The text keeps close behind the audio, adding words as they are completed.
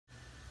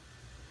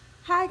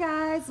Hi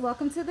guys,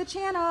 welcome to the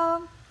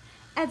channel.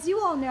 As you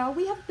all know,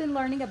 we have been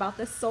learning about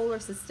the solar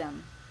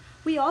system.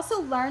 We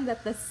also learned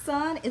that the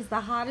sun is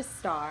the hottest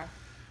star,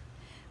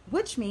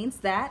 which means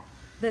that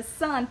the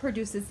sun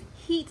produces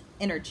heat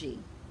energy.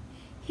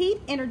 Heat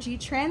energy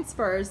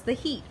transfers the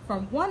heat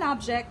from one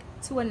object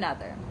to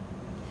another.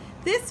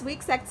 This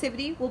week's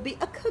activity will be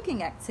a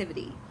cooking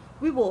activity.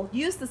 We will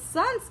use the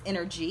sun's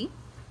energy,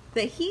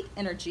 the heat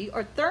energy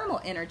or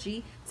thermal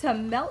energy, to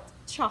melt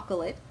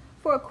chocolate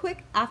for a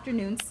quick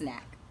afternoon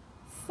snack.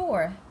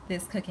 For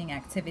this cooking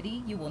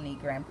activity, you will need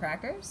graham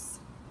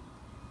crackers,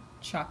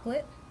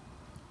 chocolate,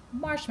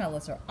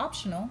 marshmallows are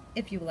optional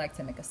if you would like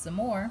to make a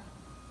s'more,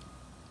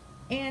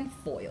 and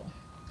foil.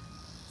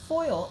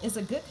 Foil is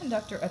a good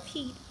conductor of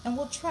heat and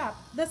will trap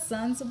the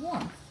sun's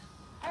warmth.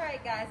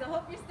 Alright guys, I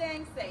hope you're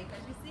staying safe.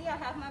 As you see, I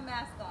have my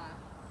mask on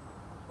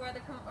for the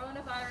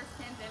coronavirus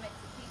pandemic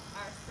to keep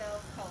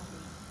ourselves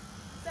healthy.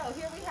 So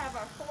here we have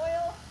our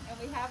foil and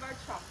we have our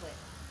chocolate.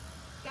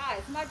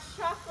 Guys, my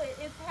chocolate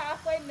is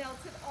halfway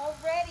melted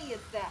already.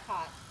 It's that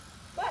hot.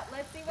 But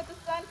let's see what the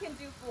sun can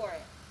do for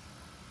it.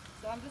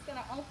 So I'm just going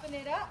to open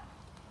it up.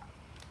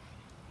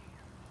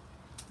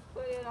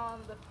 Put it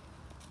on the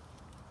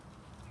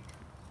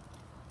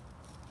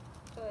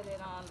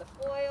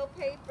foil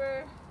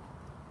paper.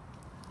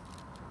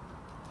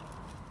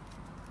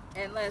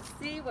 And let's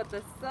see what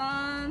the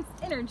sun's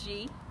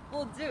energy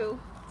will do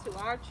to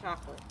our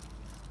chocolate.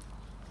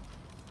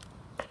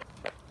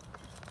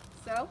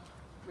 So,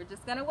 we're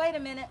just gonna wait a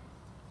minute.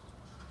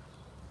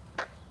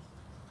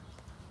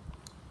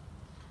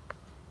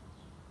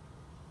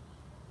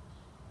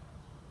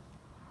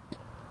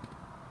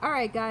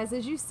 Alright guys,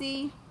 as you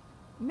see,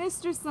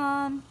 Mr.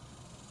 Sun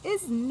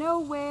is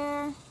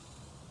nowhere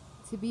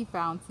to be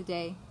found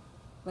today,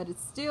 but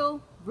it's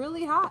still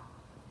really hot.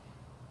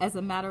 As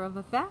a matter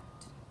of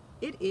fact,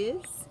 it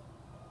is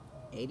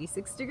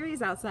 86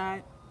 degrees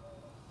outside.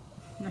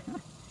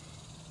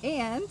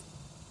 And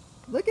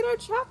look at our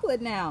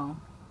chocolate now.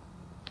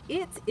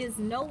 It is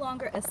no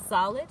longer a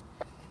solid.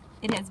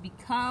 It has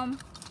become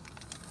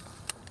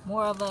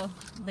more of a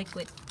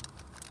liquid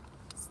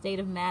state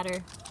of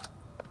matter.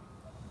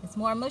 It's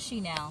more mushy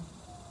now.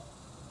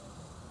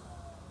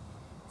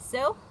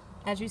 So,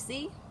 as you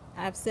see,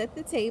 I've set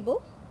the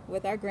table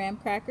with our graham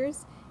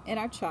crackers and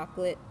our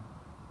chocolate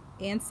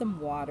and some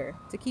water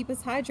to keep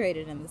us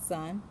hydrated in the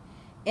sun.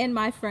 And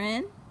my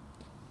friend,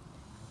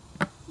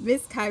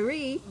 Miss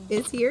Kyrie,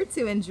 is here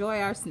to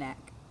enjoy our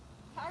snack.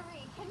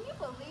 Kyrie, can you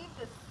believe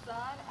the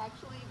sun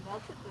actually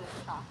melted the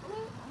chocolate?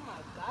 Oh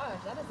my gosh,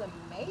 that is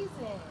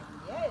amazing.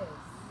 Yes.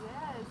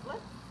 Yes,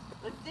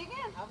 let's dig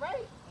in. All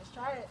right, let's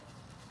try it.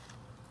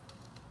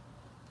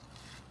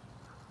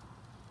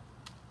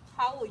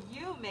 How will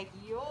you make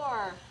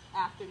your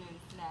afternoon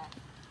snack?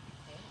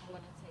 Okay, I'm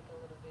going to take a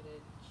little bit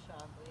of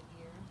chocolate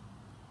here.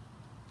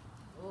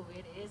 Oh,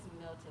 it is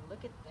melted.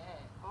 Look at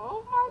that.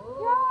 Oh my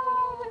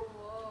God!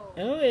 Whoa.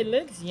 Oh, it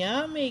looks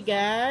yummy,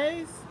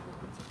 guys.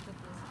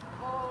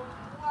 Oh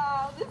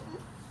wow, this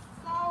is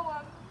so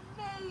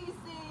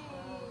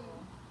amazing!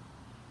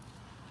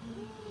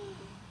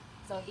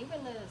 So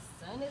even the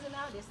sun isn't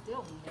out, it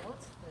still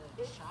melts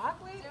the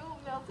chocolate? It still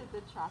melted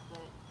the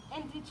chocolate.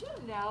 And did you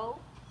know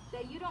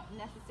that you don't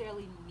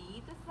necessarily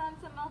need the sun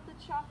to melt the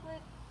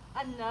chocolate?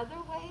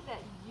 Another way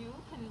that you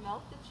can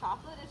melt the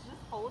chocolate is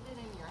just hold it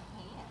in your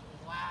hand.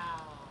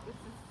 Wow. This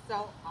is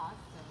so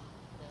awesome.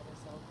 That is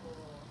so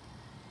cool.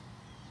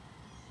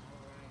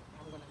 Alright,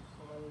 I'm going to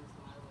close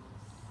my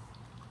lips.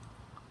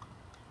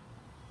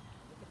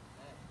 Look at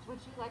that.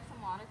 Would you like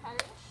some water,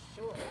 Kyrie?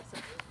 Sure,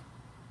 absolutely.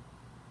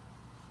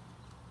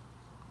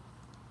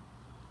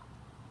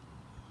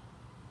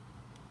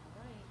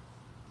 Alright.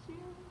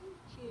 Cheers.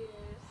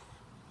 Cheers.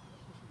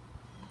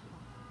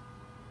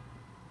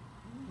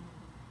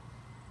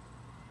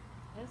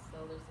 This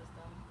solar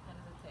system, how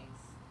does it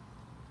taste?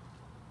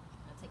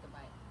 I'll take a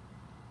bite.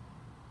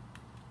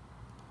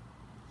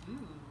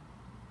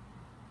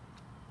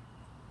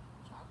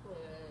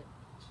 Chocolate.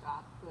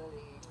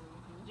 Chocolate.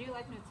 Do you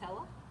like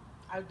Nutella?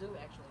 I do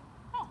actually.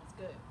 Oh. It's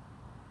good.